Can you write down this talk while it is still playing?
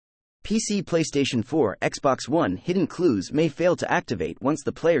PC, PlayStation 4, Xbox One hidden clues may fail to activate once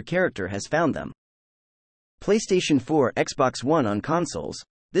the player character has found them. PlayStation 4, Xbox One on consoles,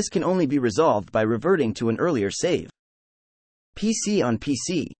 this can only be resolved by reverting to an earlier save. PC, on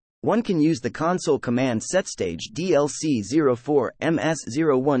PC, one can use the console command setstage DLC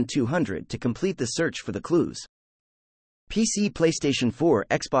 04MS01200 to complete the search for the clues. PC, PlayStation 4,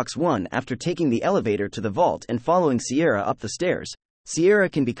 Xbox One. After taking the elevator to the vault and following Sierra up the stairs, Sierra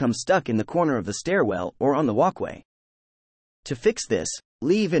can become stuck in the corner of the stairwell or on the walkway. To fix this,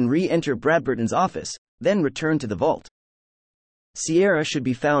 leave and re-enter Bradburton's office, then return to the vault. Sierra should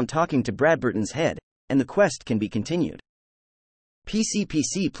be found talking to Bradburton's head, and the quest can be continued.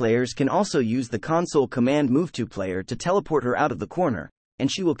 PC players can also use the console command MoveToPlayer to teleport her out of the corner,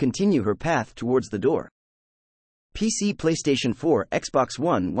 and she will continue her path towards the door. PC, PlayStation 4, Xbox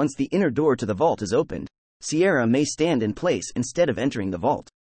One. Once the inner door to the vault is opened, Sierra may stand in place instead of entering the vault.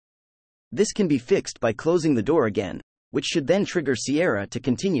 This can be fixed by closing the door again, which should then trigger Sierra to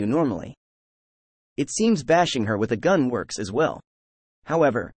continue normally. It seems bashing her with a gun works as well.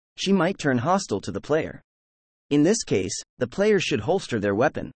 However, she might turn hostile to the player. In this case, the player should holster their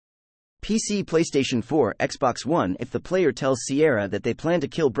weapon. PC, PlayStation 4, Xbox One. If the player tells Sierra that they plan to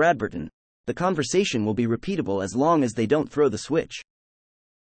kill Bradburton, the conversation will be repeatable as long as they don't throw the switch.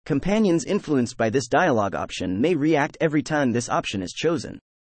 Companions influenced by this dialogue option may react every time this option is chosen.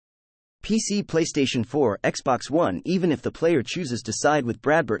 PC, PlayStation 4, Xbox One. Even if the player chooses to side with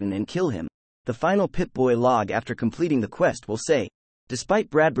Bradburton and kill him, the final Pip-Boy log after completing the quest will say,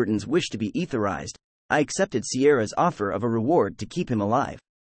 "Despite Bradburton's wish to be etherized, I accepted Sierra's offer of a reward to keep him alive."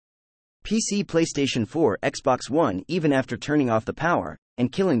 PC, PlayStation 4, Xbox One. Even after turning off the power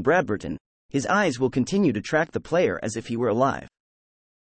and killing Bradburton, his eyes will continue to track the player as if he were alive.